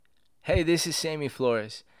Hey, this is Sammy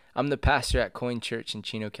Flores. I'm the pastor at Coin Church in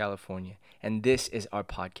Chino, California, and this is our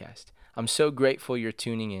podcast. I'm so grateful you're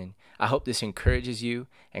tuning in. I hope this encourages you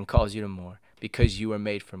and calls you to more because you are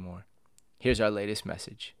made for more. Here's our latest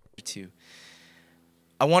message.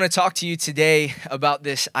 I want to talk to you today about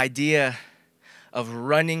this idea of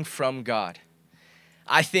running from God.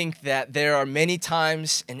 I think that there are many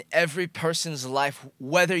times in every person's life,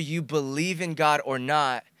 whether you believe in God or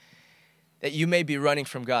not, that you may be running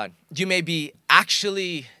from God. You may be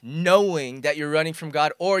actually knowing that you're running from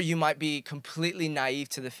God, or you might be completely naive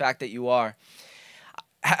to the fact that you are.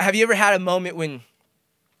 Have you ever had a moment when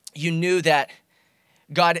you knew that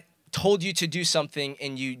God told you to do something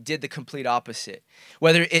and you did the complete opposite?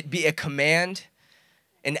 Whether it be a command,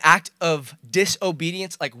 an act of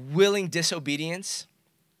disobedience, like willing disobedience,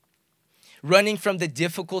 running from the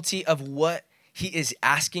difficulty of what he is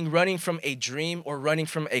asking, running from a dream or running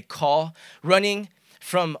from a call, running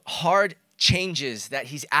from hard changes that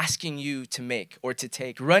he's asking you to make or to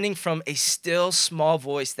take, running from a still small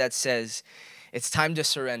voice that says, it's time to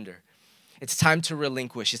surrender. It's time to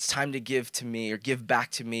relinquish. It's time to give to me or give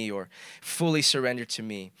back to me or fully surrender to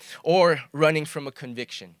me, or running from a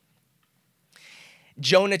conviction.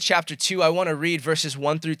 Jonah chapter 2, I want to read verses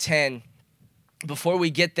 1 through 10. Before we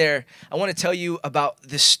get there, I want to tell you about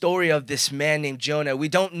the story of this man named Jonah. We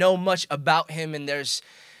don't know much about him, and there's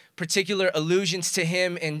particular allusions to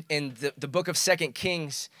him in the book of 2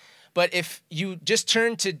 Kings. But if you just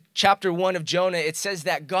turn to chapter 1 of Jonah, it says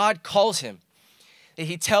that God calls him.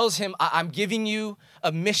 He tells him, I'm giving you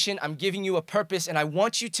a mission, I'm giving you a purpose, and I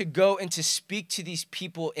want you to go and to speak to these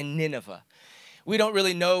people in Nineveh. We don't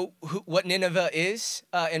really know what Nineveh is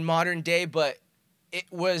in modern day, but it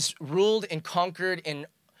was ruled and conquered and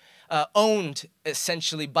owned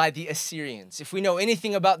essentially by the Assyrians. If we know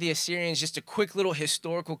anything about the Assyrians, just a quick little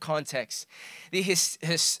historical context. The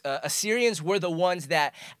Assyrians were the ones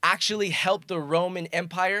that actually helped the Roman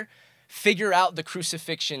Empire figure out the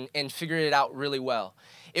crucifixion and figure it out really well.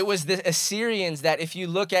 It was the Assyrians that, if you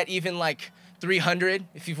look at even like 300,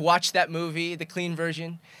 if you've watched that movie, the clean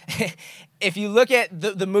version, if you look at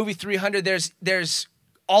the movie 300, there's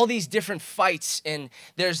all these different fights, and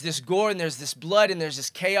there's this gore, and there's this blood, and there's this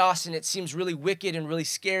chaos, and it seems really wicked and really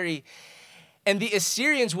scary. And the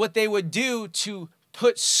Assyrians, what they would do to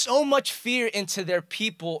put so much fear into their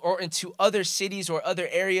people or into other cities or other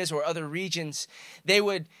areas or other regions, they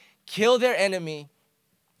would kill their enemy,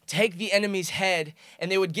 take the enemy's head, and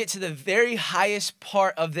they would get to the very highest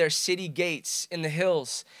part of their city gates in the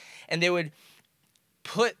hills, and they would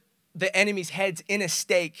put the enemy's heads in a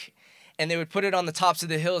stake, and they would put it on the tops of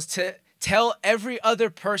the hills to tell every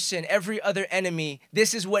other person, every other enemy,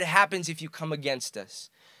 this is what happens if you come against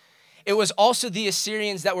us. It was also the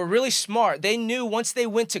Assyrians that were really smart. They knew once they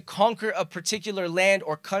went to conquer a particular land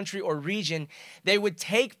or country or region, they would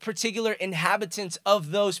take particular inhabitants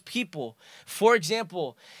of those people. For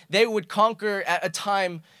example, they would conquer at a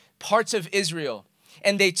time parts of Israel,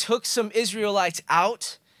 and they took some Israelites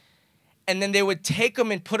out, and then they would take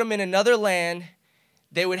them and put them in another land.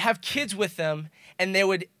 They would have kids with them, and they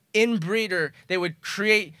would inbreed, or they would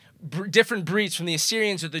create different breeds from the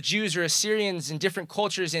Assyrians or the Jews or Assyrians in different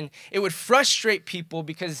cultures, and it would frustrate people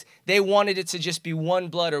because they wanted it to just be one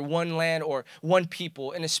blood or one land or one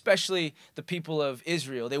people, and especially the people of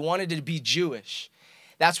Israel. They wanted it to be Jewish.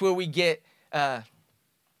 That's where we get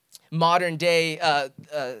modern day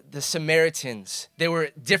the Samaritans. They were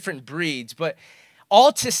different breeds, but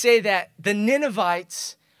all to say that the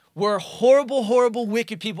Ninevites were horrible, horrible,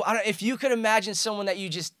 wicked people. I don't, if you could imagine someone that you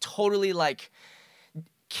just totally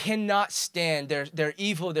cannot stand. They're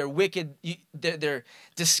evil, they're wicked, they're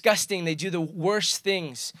disgusting, they do the worst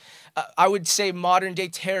things. I would say modern day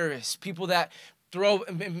terrorists, people that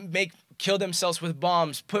kill themselves with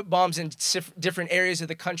bombs, put bombs in different areas of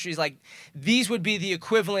the countries. These would be the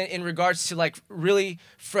equivalent in regards to really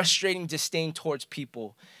frustrating disdain towards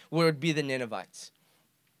people, where it would be the Ninevites.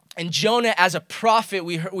 And Jonah, as a prophet,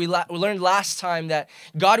 we learned last time that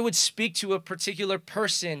God would speak to a particular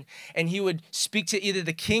person, and he would speak to either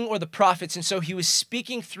the king or the prophets. And so he was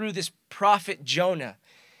speaking through this prophet Jonah.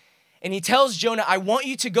 And he tells Jonah, I want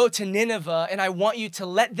you to go to Nineveh, and I want you to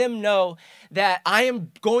let them know that I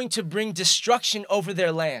am going to bring destruction over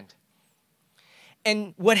their land.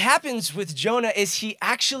 And what happens with Jonah is he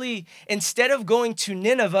actually, instead of going to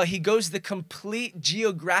Nineveh, he goes the complete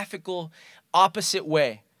geographical opposite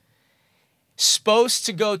way. Supposed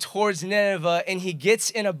to go towards Nineveh, and he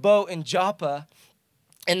gets in a boat in Joppa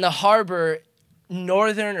in the harbor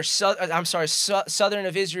southern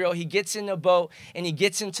of Israel. He gets in a boat and he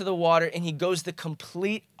gets into the water, and he goes the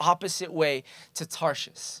complete opposite way to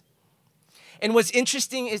Tarshish. And what's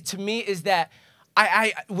interesting is to me is that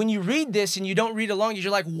when you read this and you don't read along,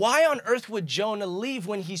 you're like, why on earth would Jonah leave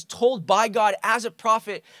when he's told by God as a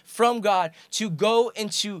prophet from God to go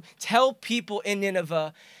and to tell people in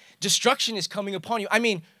Nineveh, destruction is coming upon you? I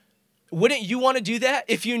mean, wouldn't you want to do that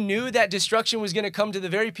if you knew that destruction was going to come to the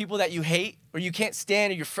very people that you hate or you can't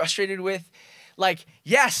stand or you're frustrated with? Like,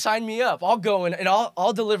 yeah, sign me up. I'll go and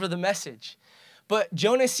I'll deliver the message. But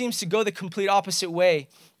Jonah seems to go the complete opposite way.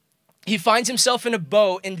 He finds himself in a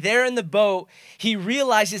boat, and there in the boat, he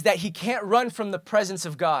realizes that he can't run from the presence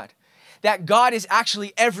of God. That God is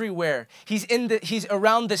actually everywhere. He's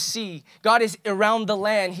around the sea. God is around the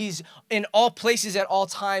land. He's in all places at all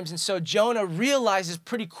times. And so Jonah realizes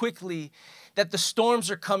pretty quickly that the storms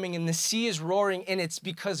are coming and the sea is roaring, and it's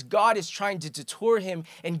because God is trying to detour him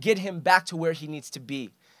and get him back to where he needs to be.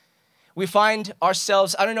 We find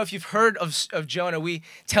ourselves, I don't know if you've heard of Jonah. We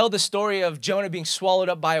tell the story of Jonah being swallowed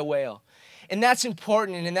up by a whale. And that's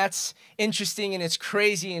important, and that's interesting, and it's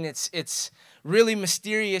crazy, and it's really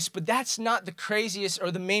mysterious, but that's not the craziest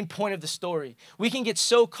or the main point of the story. We can get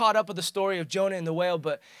so caught up with the story of Jonah and the whale,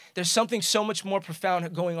 but there's something so much more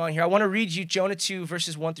profound going on here. I want to read you Jonah 2,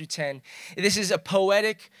 verses 1 through 10. This is a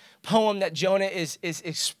poetic poem that Jonah is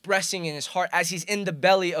expressing in his heart as he's in the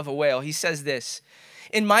belly of a whale. He says this: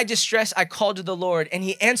 "In my distress, I called to the Lord, and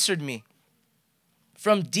he answered me.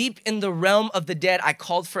 From deep in the realm of the dead, I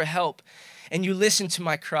called for help, and you listened to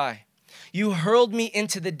my cry. You hurled me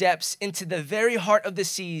into the depths, into the very heart of the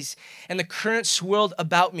seas, and the current swirled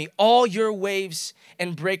about me. All your waves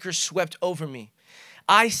and breakers swept over me.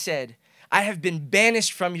 I said, I have been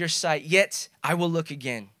banished from your sight, yet I will look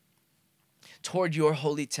again toward your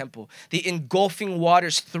holy temple. The engulfing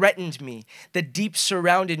waters threatened me. The deep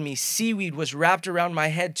surrounded me. Seaweed was wrapped around my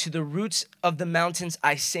head. To the roots of the mountains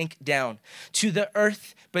I sank down. To the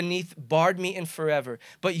earth beneath barred me in forever.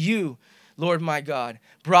 But you, Lord my God,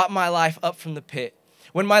 brought my life up from the pit.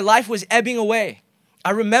 When my life was ebbing away,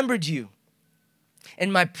 I remembered you,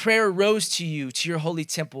 and my prayer rose to you, to your holy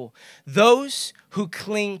temple. Those who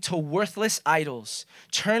cling to worthless idols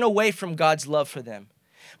turn away from God's love for them.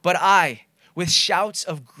 But I, with shouts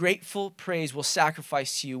of grateful praise, will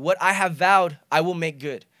sacrifice to you. What I have vowed, I will make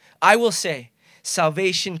good. I will say,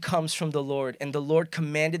 salvation comes from the Lord, and the Lord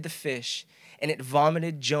commanded the fish, and it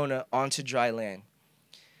vomited Jonah onto dry land."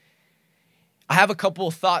 I have a couple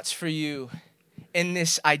of thoughts for you in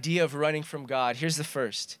this idea of running from God. Here's the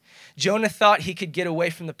first. Jonah thought he could get away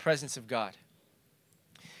from the presence of God.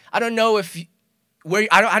 I don't know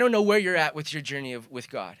where you're at with your journey with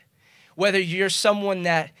God. Whether you're someone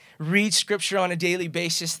that reads scripture on a daily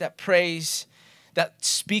basis, that prays, that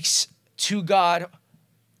speaks to God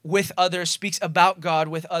with others, speaks about God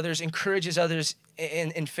with others, encourages others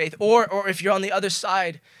in faith, or if you're on the other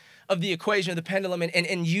side of the equation of the pendulum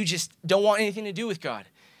and you just don't want anything to do with God.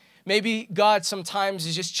 Maybe God sometimes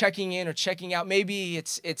is just checking in or checking out. Maybe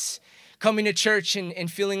it's coming to church and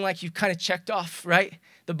feeling like you've kind of checked off, right,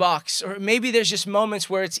 the box. Or maybe there's just moments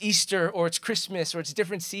where it's Easter or it's Christmas or it's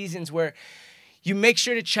different seasons where you make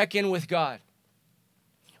sure to check in with God.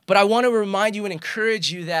 But I want to remind you and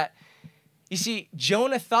encourage you that, you see,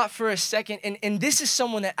 Jonah thought for a second, and this is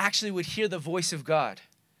someone that actually would hear the voice of God.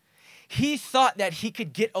 He thought that he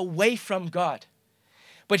could get away from God,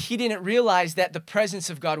 but he didn't realize that the presence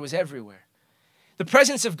of God was everywhere. The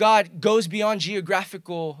presence of God goes beyond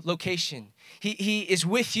geographical location. He is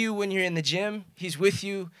with you when you're in the gym. He's with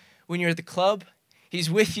you when you're at the club.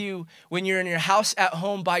 He's with you when you're in your house at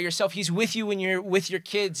home by yourself. He's with you when you're with your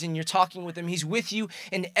kids and you're talking with them. He's with you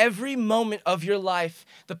in every moment of your life.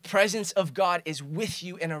 The presence of God is with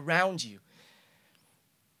you and around you.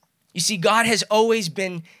 You see, God has always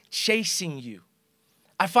been chasing you.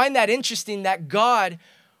 I find that interesting that God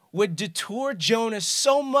would detour Jonah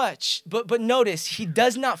so much, but notice, he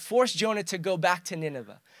does not force Jonah to go back to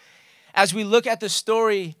Nineveh. As we look at the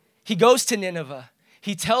story, he goes to Nineveh.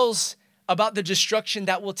 He tells about the destruction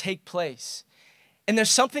that will take place. And there's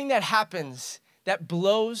something that happens that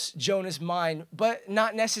blows Jonah's mind, but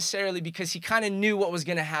not necessarily because he kind of knew what was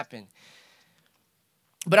going to happen.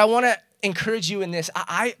 But I want to encourage you in this.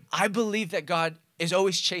 I believe that God is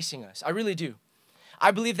always chasing us. I really do.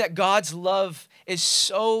 I believe that God's love is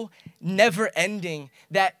so never ending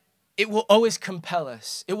that it will always compel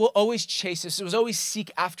us. It will always chase us. It will always seek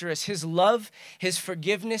after us. His love, his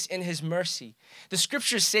forgiveness, and his mercy. The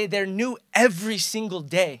scriptures say they're new every single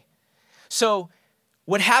day. So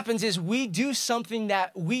what happens is we do something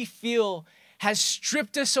that we feel has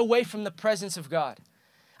stripped us away from the presence of God.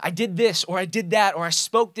 I did this, or I did that, or I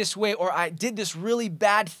spoke this way, or I did this really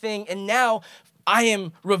bad thing, and now I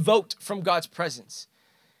am revoked from God's presence.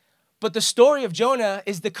 But the story of Jonah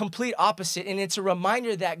is the complete opposite, and it's a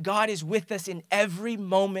reminder that God is with us in every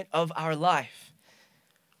moment of our life.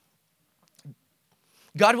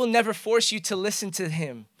 God will never force you to listen to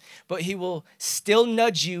him, but he will still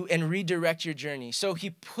nudge you and redirect your journey. So he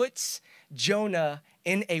puts Jonah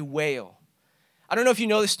in a whale. I don't know if you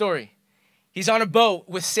know the story. He's on a boat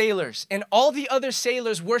with sailors, and all the other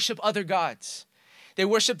sailors worship other gods. They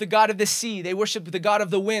worship the God of the sea. They worship the God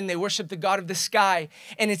of the wind. They worship the God of the sky.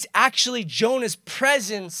 And it's actually Jonah's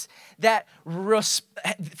presence that,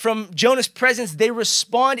 from Jonah's presence, they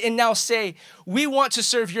respond and now say, we want to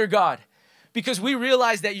serve your God because we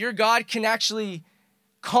realize that your God can actually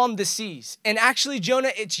calm the seas. And actually,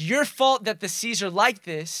 Jonah, it's your fault that the seas are like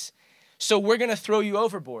this, so we're going to throw you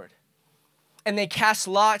overboard. And they cast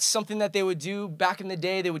lots, something that they would do back in the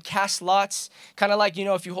day. They would cast lots, kind of like,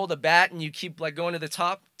 if you hold a bat and you keep like going to the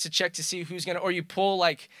top to check to see who's going to, or you pull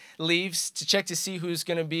like leaves to check to see who's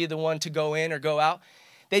going to be the one to go in or go out.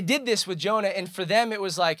 They did this with Jonah, and for them it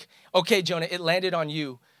was like, okay, Jonah, it landed on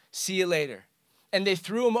you. See you later. And they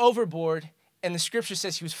threw him overboard, and the scripture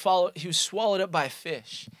says he was swallowed up by a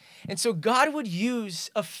fish. And so God would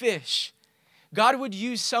use a fish. God would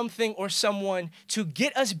use something or someone to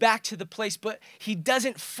get us back to the place, but he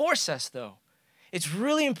doesn't force us though. It's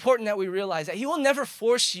really important that we realize that he will never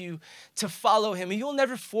force you to follow him. He will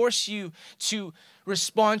never force you to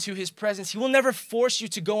respond to his presence. He will never force you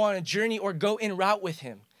to go on a journey or go en route with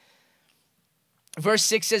him. Verse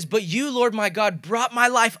 6 says, but you, Lord my God, brought my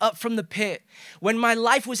life up from the pit. When my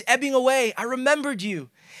life was ebbing away, I remembered you.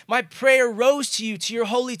 My prayer rose to you, to your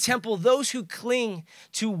holy temple. Those who cling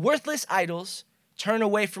to worthless idols turn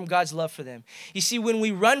away from God's love for them. You see, when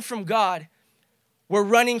we run from God, we're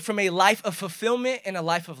running from a life of fulfillment and a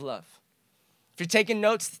life of love. If you're taking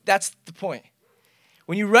notes, that's the point.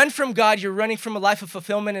 When you run from God, you're running from a life of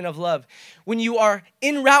fulfillment and of love. When you are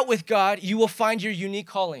en route with God, you will find your unique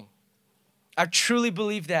calling. I truly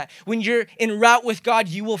believe that. When you're en route with God,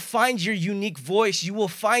 you will find your unique voice. You will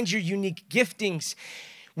find your unique giftings.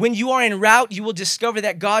 When you are en route, you will discover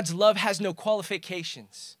that God's love has no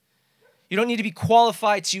qualifications. You don't need to be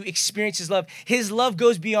qualified to experience his love. His love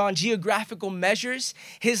goes beyond geographical measures.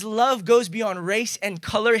 His love goes beyond race and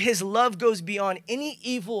color. His love goes beyond any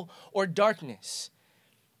evil or darkness.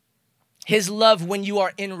 His love, when you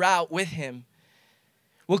are en route with him,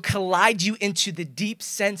 will collide you into the deep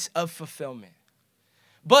sense of fulfillment.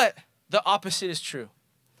 But the opposite is true.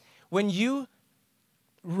 When you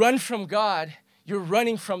run from God, you're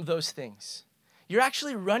running from those things. You're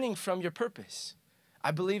actually running from your purpose. I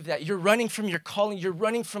believe that. You're running from your calling. You're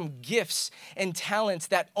running from gifts and talents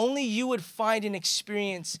that only you would find and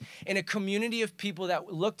experience in a community of people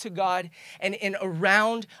that look to God and in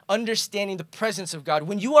around understanding the presence of God.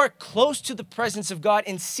 When you are close to the presence of God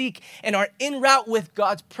and seek and are en route with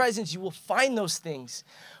God's presence, you will find those things.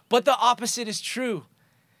 But the opposite is true.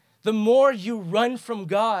 The more you run from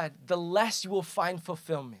God, the less you will find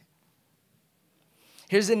fulfillment.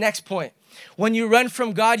 Here's the next point. When you run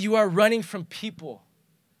from God, you are running from people.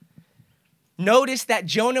 Notice that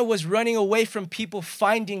Jonah was running away from people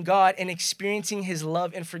finding God and experiencing his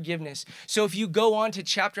love and forgiveness. So if you go on to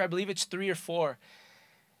chapter, I believe it's 3 or 4,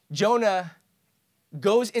 Jonah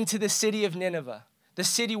goes into the city of Nineveh, the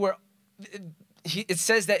city where it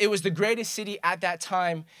says that it was the greatest city at that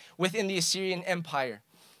time within the Assyrian Empire.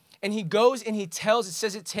 And he goes and he tells, it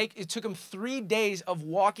says it took him 3 days of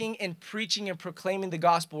walking and preaching and proclaiming the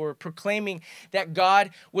gospel, or proclaiming that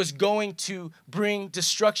God was going to bring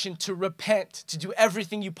destruction, to repent, to do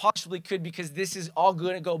everything you possibly could because this is all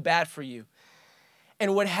going to go bad for you.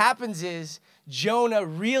 And what happens is Jonah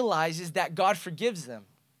realizes that God forgives them.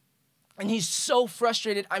 And he's so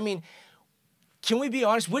frustrated. I mean, can we be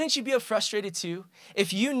honest? Wouldn't you be frustrated too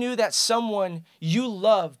if you knew that someone you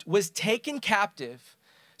loved was taken captive,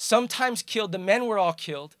 sometimes killed, the men were all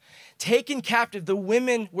killed, taken captive, the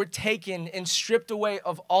women were taken and stripped away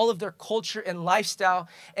of all of their culture and lifestyle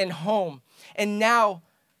and home, and now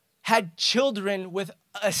had children with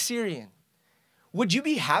a Syrian? Would you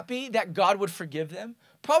be happy that God would forgive them?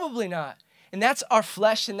 Probably not. And that's our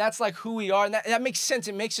flesh, and that's like who we are, and that makes sense.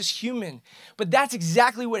 It makes us human. But that's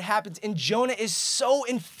exactly what happens. And Jonah is so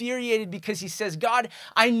infuriated because he says, God,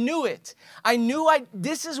 I knew it.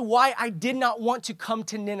 This is why I did not want to come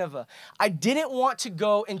to Nineveh. I didn't want to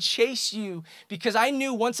go and chase you because I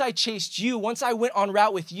knew once I chased you, once I went on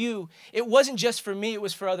route with you, it wasn't just for me, it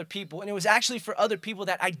was for other people. And it was actually for other people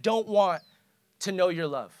that I don't want to know your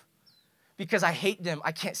love. Because I hate them.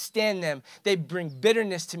 I can't stand them. They bring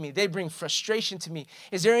bitterness to me. They bring frustration to me.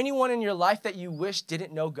 Is there anyone in your life that you wish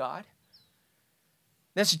didn't know God?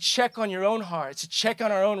 That's a check on your own heart. It's a check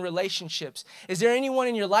on our own relationships. Is there anyone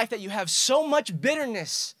in your life that you have so much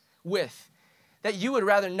bitterness with that you would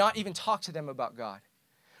rather not even talk to them about God?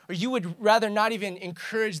 Or you would rather not even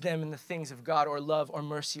encourage them in the things of God or love or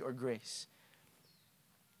mercy or grace?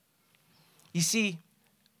 You see,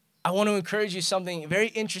 I want to encourage you something very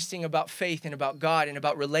interesting about faith and about God and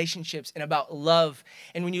about relationships and about love.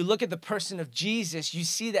 And when you look at the person of Jesus, you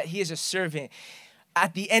see that he is a servant.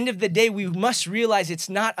 At the end of the day, we must realize it's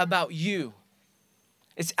not about you.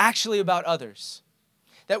 It's actually about others.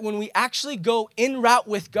 That when we actually go en route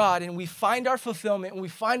with God and we find our fulfillment and we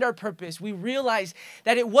find our purpose, we realize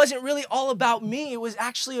that it wasn't really all about me. It was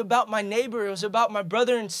actually about my neighbor. It was about my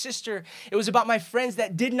brother and sister. It was about my friends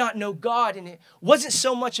that did not know God. And it wasn't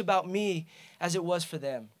so much about me as it was for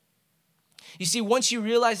them. You see, once you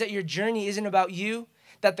realize that your journey isn't about you,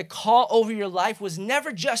 that the call over your life was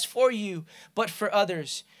never just for you, but for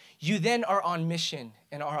others, you then are on mission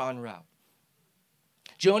and are on route.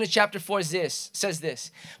 Jonah chapter 4 says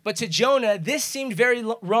this, but to Jonah, this seemed very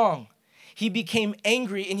wrong. He became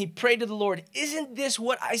angry and he prayed to the Lord, isn't this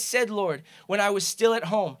what I said, Lord, when I was still at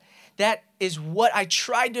home? That is what I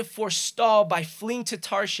tried to forestall by fleeing to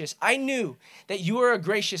Tarshish. I knew that you are a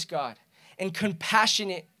gracious God and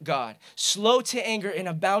compassionate God, slow to anger and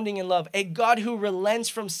abounding in love, a God who relents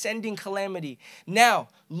from sending calamity. Now,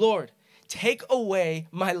 Lord, take away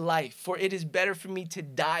my life, for it is better for me to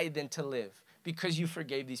die than to live, because you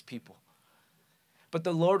forgave these people. But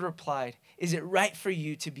the Lord replied, is it right for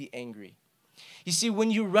you to be angry? You see, when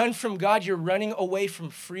you run from God, you're running away from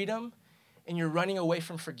freedom and you're running away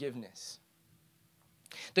from forgiveness.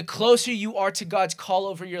 The closer you are to God's call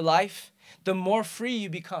over your life, the more free you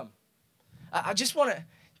become. I just want to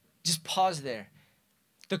just pause there.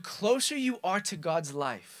 The closer you are to God's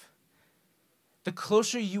life, the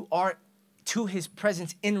closer you are to his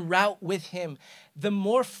presence, en route with him, the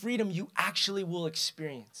more freedom you actually will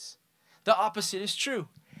experience. The opposite is true.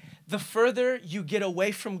 The further you get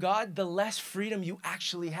away from God, the less freedom you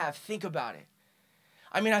actually have. Think about it.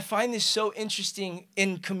 I mean, I find this so interesting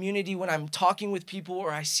in community when I'm talking with people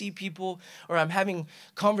or I see people or I'm having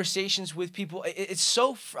conversations with people. It's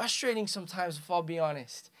so frustrating sometimes, if I'll be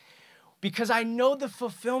honest, because I know the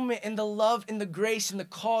fulfillment and the love and the grace and the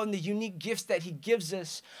call and the unique gifts that he gives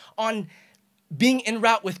us on being en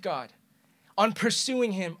route with God, on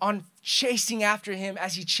pursuing him, on chasing after him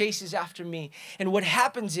as he chases after me. And what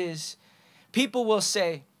happens is people will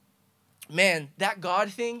say, man, that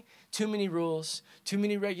God thing, too many rules, too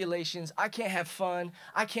many regulations. I can't have fun.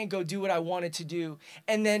 I can't go do what I wanted to do.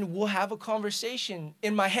 And then we'll have a conversation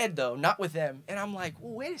in my head, though, not with them. And I'm like,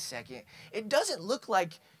 well, wait a second. It doesn't look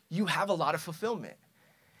like you have a lot of fulfillment.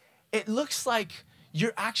 It looks like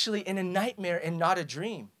you're actually in a nightmare and not a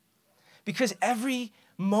dream. Because every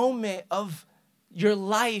moment of your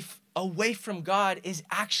life away from God is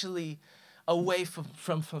actually away from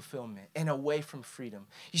fulfillment and away from freedom.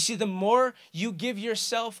 You see, the more you give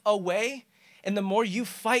yourself away and the more you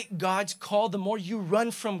fight God's call, the more you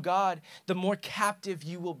run from God, the more captive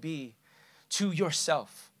you will be to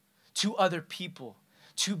yourself, to other people,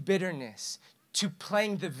 to bitterness, to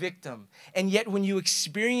playing the victim. And yet when you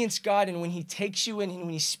experience God and when he takes you in and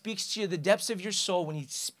when he speaks to you the depths of your soul, when he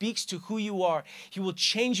speaks to who you are, he will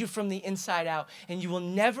change you from the inside out. And you will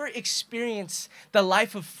never experience the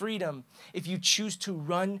life of freedom if you choose to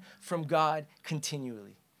run from God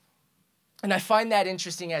continually. And I find that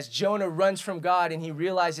interesting as Jonah runs from God and he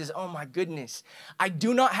realizes, oh my goodness, I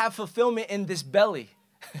do not have fulfillment in this belly.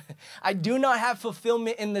 I do not have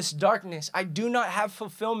fulfillment in this darkness. I do not have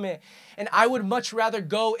fulfillment. And I would much rather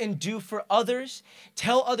go and do for others,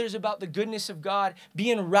 tell others about the goodness of God,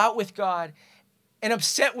 be en route with God, and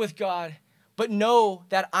upset with God, but know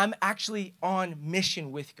that I'm actually on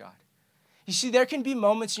mission with God. You see, there can be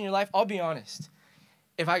moments in your life, I'll be honest,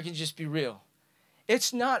 if I could just be real.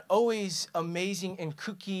 It's not always amazing and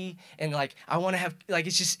cookie and like, I want to have, like,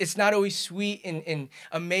 it's not always sweet and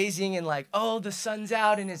amazing and like, oh, the sun's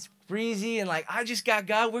out and it's breezy and like, I just got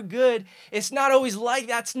God, we're good. It's not always like,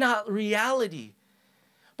 that's not reality.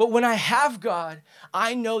 But when I have God,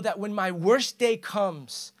 I know that when my worst day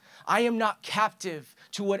comes, I am not captive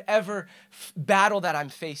to whatever battle that I'm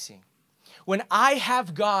facing. When I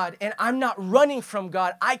have God and I'm not running from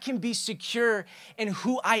God, I can be secure in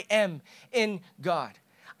who I am in God.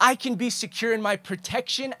 I can be secure in my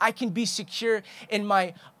protection. I can be secure in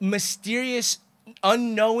my mysterious,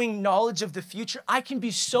 unknowing knowledge of the future. I can be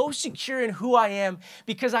so secure in who I am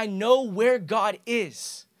because I know where God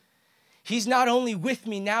is. He's not only with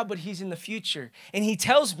me now, but he's in the future. And he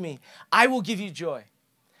tells me, I will give you joy.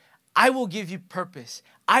 I will give you purpose.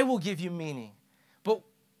 I will give you meaning. But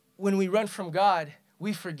when we run from God,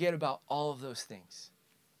 we forget about all of those things.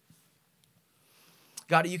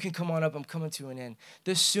 God, you can come on up. I'm coming to an end.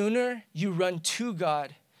 The sooner you run to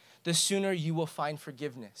God, the sooner you will find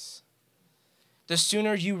forgiveness. The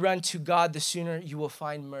sooner you run to God, the sooner you will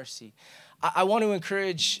find mercy. I want to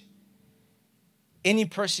encourage any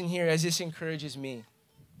person here as this encourages me.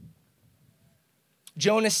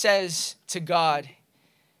 Jonah says to God,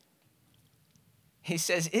 he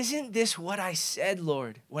says, "Isn't this what I said,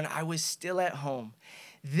 Lord, when I was still at home?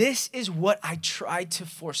 This is what I tried to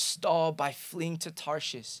forestall by fleeing to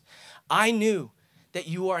Tarshish. I knew that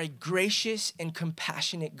you are a gracious and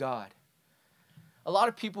compassionate God." A lot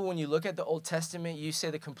of people, when you look at the Old Testament, you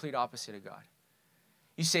say the complete opposite of God.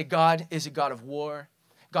 You say God is a God of war.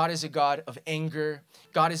 God is a God of anger.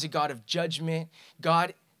 God is a God of judgment.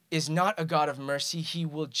 God is not a God of mercy. He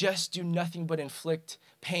will just do nothing but inflict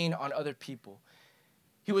pain on other people.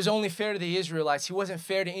 He was only fair to the Israelites. He wasn't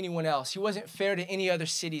fair to anyone else. He wasn't fair to any other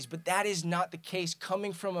cities. But that is not the case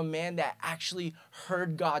coming from a man that actually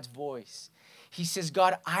heard God's voice. He says,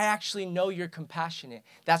 God, I actually know you're compassionate.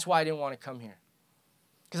 That's why I didn't want to come here.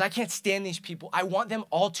 Because I can't stand these people. I want them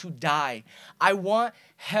all to die. I want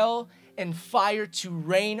hell and fire to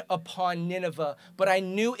rain upon Nineveh. But I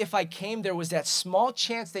knew if I came, there was that small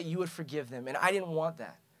chance that you would forgive them. And I didn't want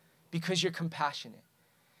that because you're compassionate.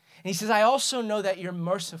 And he says, I also know that you're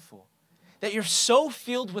merciful, that you're so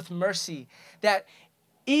filled with mercy that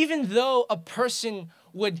even though a person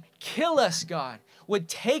would kill us, God, would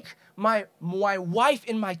take my wife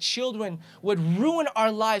and my children, would ruin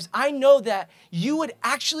our lives, I know that you would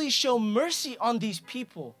actually show mercy on these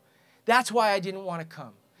people. That's why I didn't want to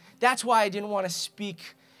come. That's why I didn't want to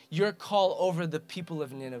speak your call over the people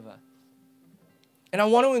of Nineveh. And I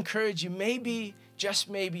want to encourage you, maybe, just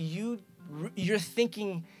maybe, you're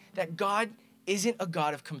thinking that God isn't a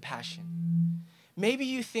God of compassion. Maybe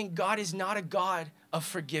you think God is not a God of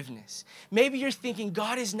forgiveness. Maybe you're thinking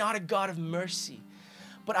God is not a God of mercy.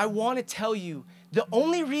 But I want to tell you, the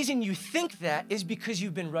only reason you think that is because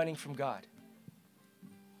you've been running from God.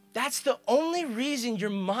 That's the only reason your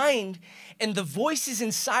mind and the voices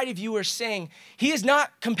inside of you are saying, He is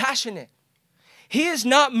not compassionate. He is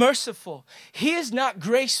not merciful. He is not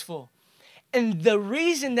graceful. And the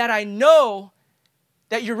reason that I know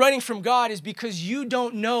that you're running from God is because you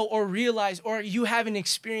don't know or realize or you haven't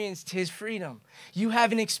experienced His freedom. You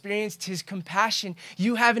haven't experienced His compassion.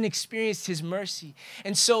 You haven't experienced His mercy.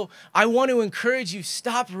 And so I want to encourage you,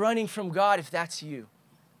 stop running from God if that's you.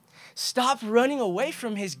 Stop running away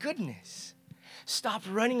from His goodness. Stop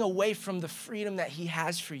running away from the freedom that He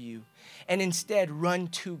has for you and instead run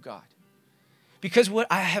to God. Because what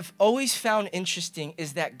I have always found interesting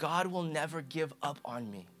is that God will never give up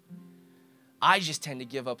on me. I just tend to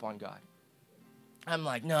give up on God. I'm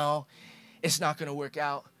like, no, it's not going to work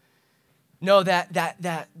out. No,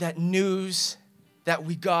 that news that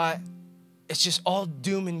we got, it's just all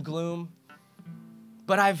doom and gloom.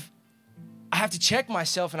 But I have to check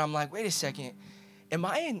myself, and I'm like, wait a second. Am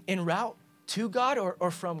I en route to God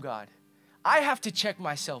or from God? I have to check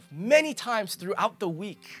myself many times throughout the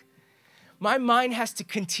week. My mind has to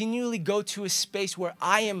continually go to a space where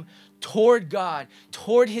I am toward God,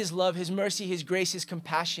 toward His love, His mercy, His grace, His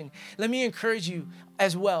compassion. Let me encourage you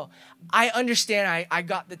as well. I understand I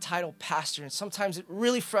got the title pastor, and sometimes it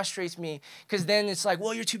really frustrates me because then it's like,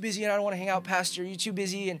 well, you're too busy and I don't want to hang out, pastor. You're too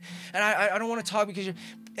busy and I don't want to talk because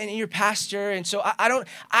you're pastor. And so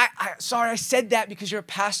sorry, I said that because you're a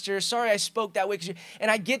pastor. Sorry, I spoke that way. And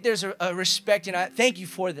I get there's a respect, and I thank you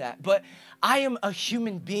for that. But I am a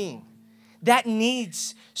human being that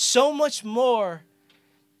needs so much more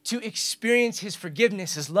to experience His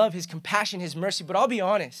forgiveness, His love, His compassion, His mercy. But I'll be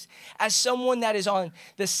honest, as someone that is on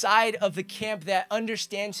the side of the camp that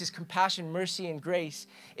understands His compassion, mercy, and grace,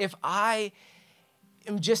 if I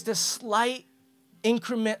am just a slight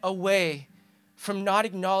increment away from not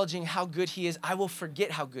acknowledging how good He is, I will forget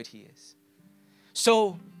how good He is.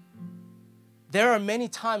 So there are many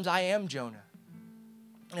times I am Jonah,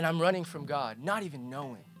 and I'm running from God, not even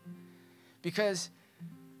knowing. Because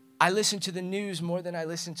I listen to the news more than I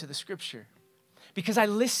listen to the scripture. Because I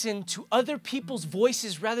listen to other people's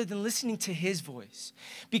voices rather than listening to His voice.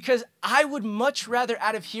 Because I would much rather,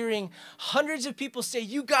 out of hearing hundreds of people say,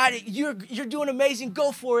 you got it, you're doing amazing,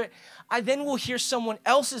 go for it, I then will hear someone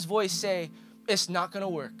else's voice say, it's not going to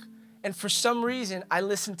work. And for some reason, I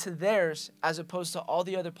listen to theirs as opposed to all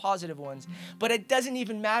the other positive ones. But it doesn't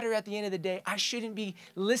even matter at the end of the day. I shouldn't be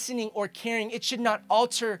listening or caring. It should not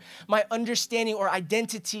alter my understanding or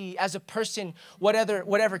identity as a person,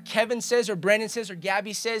 whatever Kevin says or Brandon says or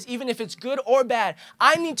Gabby says, even if it's good or bad.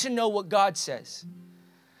 I need to know what God says.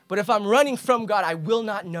 But if I'm running from God, I will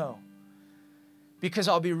not know. because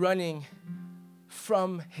I'll be running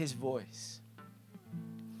from his voice.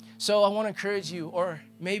 So I want to encourage you, or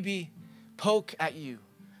maybe poke at you.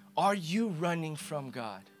 Are you running from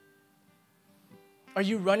God? Are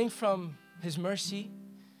you running from his mercy?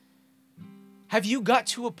 Have you got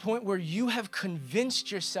to a point where you have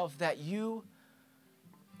convinced yourself that you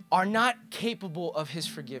are not capable of his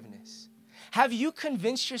forgiveness? Have you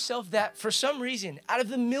convinced yourself that for some reason, out of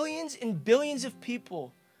the millions and billions of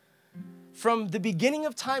people from the beginning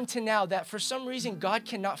of time to now, that for some reason God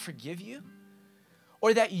cannot forgive you?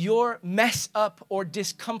 Or that your mess up or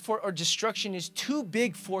discomfort or destruction is too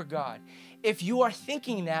big for God? If you are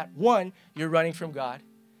thinking that, one, you're running from God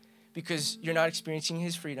because you're not experiencing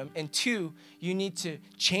his freedom. And two, you need to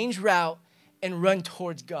change route and run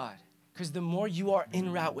towards God. Because the more you are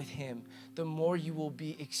en route with him, the more you will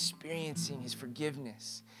be experiencing his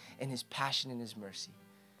forgiveness and his passion and his mercy.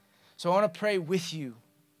 So I want to pray with you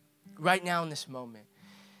right now in this moment.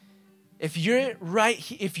 If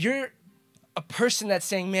you're a person that's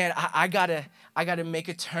saying, man, I gotta make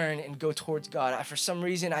a turn and go towards God. For some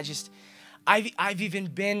reason, I've even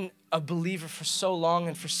been a believer for so long,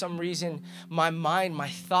 and for some reason, my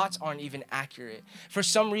thoughts aren't even accurate. For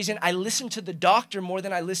some reason, I listen to the doctor more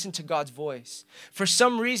than I listen to God's voice. For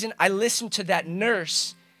some reason, I listen to that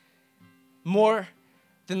nurse more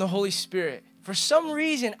than the Holy Spirit. For some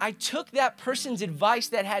reason, I took that person's advice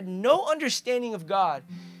that had no understanding of God,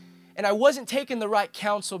 and I wasn't taking the right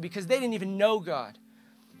counsel because they didn't even know God.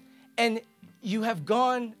 And you have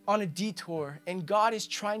gone on a detour, and God is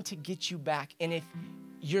trying to get you back. And if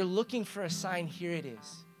you're looking for a sign, here it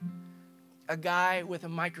is. A guy with a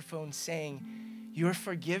microphone saying, you're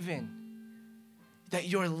forgiven, that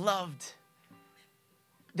you're loved,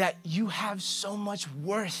 that you have so much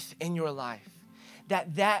worth in your life,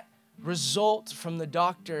 that result from the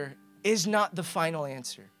doctor is not the final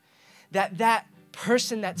answer, that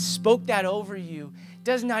person that spoke that over you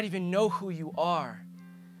does not even know who you are.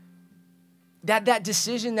 That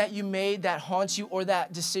decision that you made that haunts you, or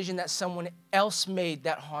that decision that someone else made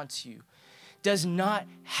that haunts you, does not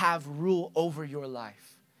have rule over your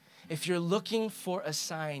life. If you're looking for a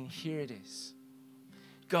sign, here it is.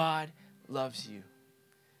 God loves you.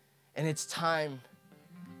 And it's time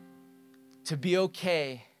to be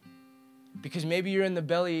okay, because maybe you're in the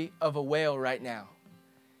belly of a whale right now,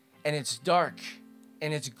 and it's dark,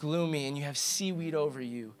 and it's gloomy, and you have seaweed over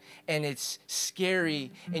you, and it's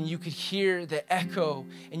scary, and you could hear the echo,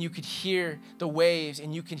 and you could hear the waves,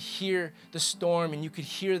 and you could hear the storm, and you could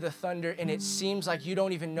hear the thunder, and it seems like you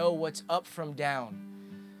don't even know what's up from down.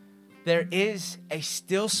 There is a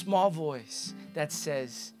still small voice that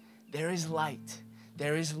says, there is light,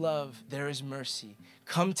 there is love, there is mercy.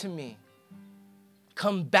 Come to me.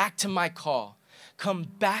 Come back to my call. Come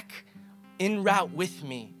back en route with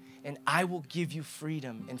me, and I will give you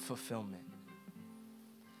freedom and fulfillment.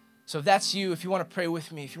 So if that's you, if you want to pray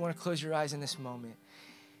with me, if you want to close your eyes in this moment,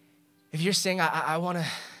 if you're saying, I want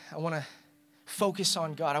to focus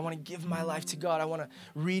on God, I want to give my life to God, I want to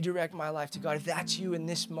redirect my life to God, if that's you in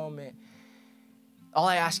this moment, all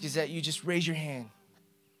I ask is that you just raise your hand,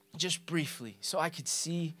 just briefly, so I could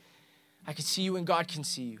see you and God can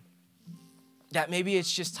see you. That maybe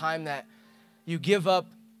it's just time that you give up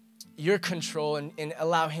your control and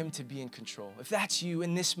allow him to be in control. If that's you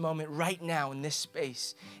in this moment, right now, in this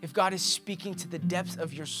space, if God is speaking to the depths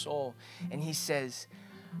of your soul and he says,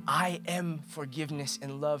 I am forgiveness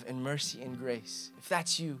and love and mercy and grace. If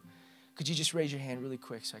that's you, could you just raise your hand really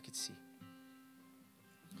quick so I could see?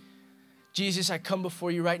 Jesus, I come before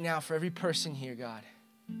you right now for every person here, God.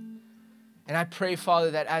 And I pray,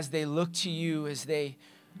 Father, that as they look to you, as they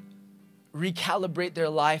recalibrate their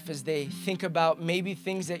life, as they think about maybe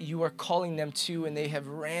things that you are calling them to and they have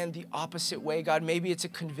ran the opposite way. God, maybe it's a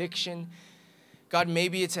conviction. God,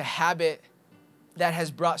 maybe it's a habit that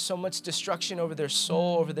has brought so much destruction over their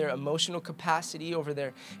soul, over their emotional capacity, over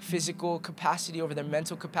their physical capacity, over their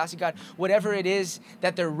mental capacity. God, whatever it is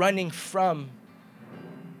that they're running from,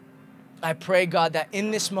 I pray, God, that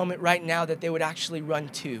in this moment right now that they would actually run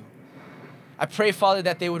to. I pray, Father,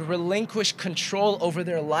 that they would relinquish control over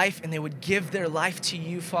their life and they would give their life to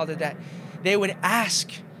you, Father, that they would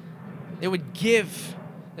ask, they would give,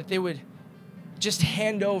 that they would just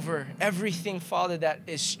hand over everything, Father, that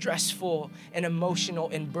is stressful and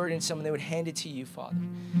emotional and burdensome, and they would hand it to you, Father.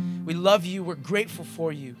 We love you. We're grateful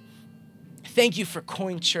for you. Thank you for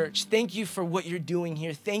Coin Church. Thank you for what you're doing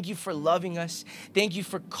here. Thank you for loving us. Thank you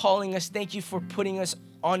for calling us. Thank you for putting us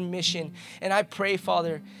on mission. And I pray,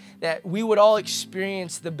 Father, that we would all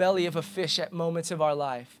experience the belly of a fish at moments of our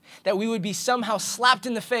life, that we would be somehow slapped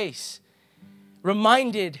in the face,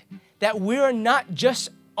 reminded that we are not just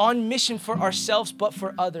on mission for ourselves, but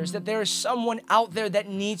for others. That there is someone out there that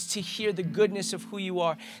needs to hear the goodness of who you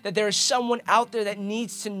are. That there is someone out there that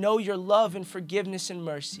needs to know your love and forgiveness and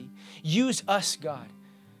mercy. Use us, God.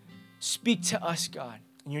 Speak to us, God.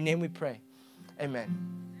 In your name we pray. Amen.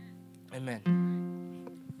 Amen.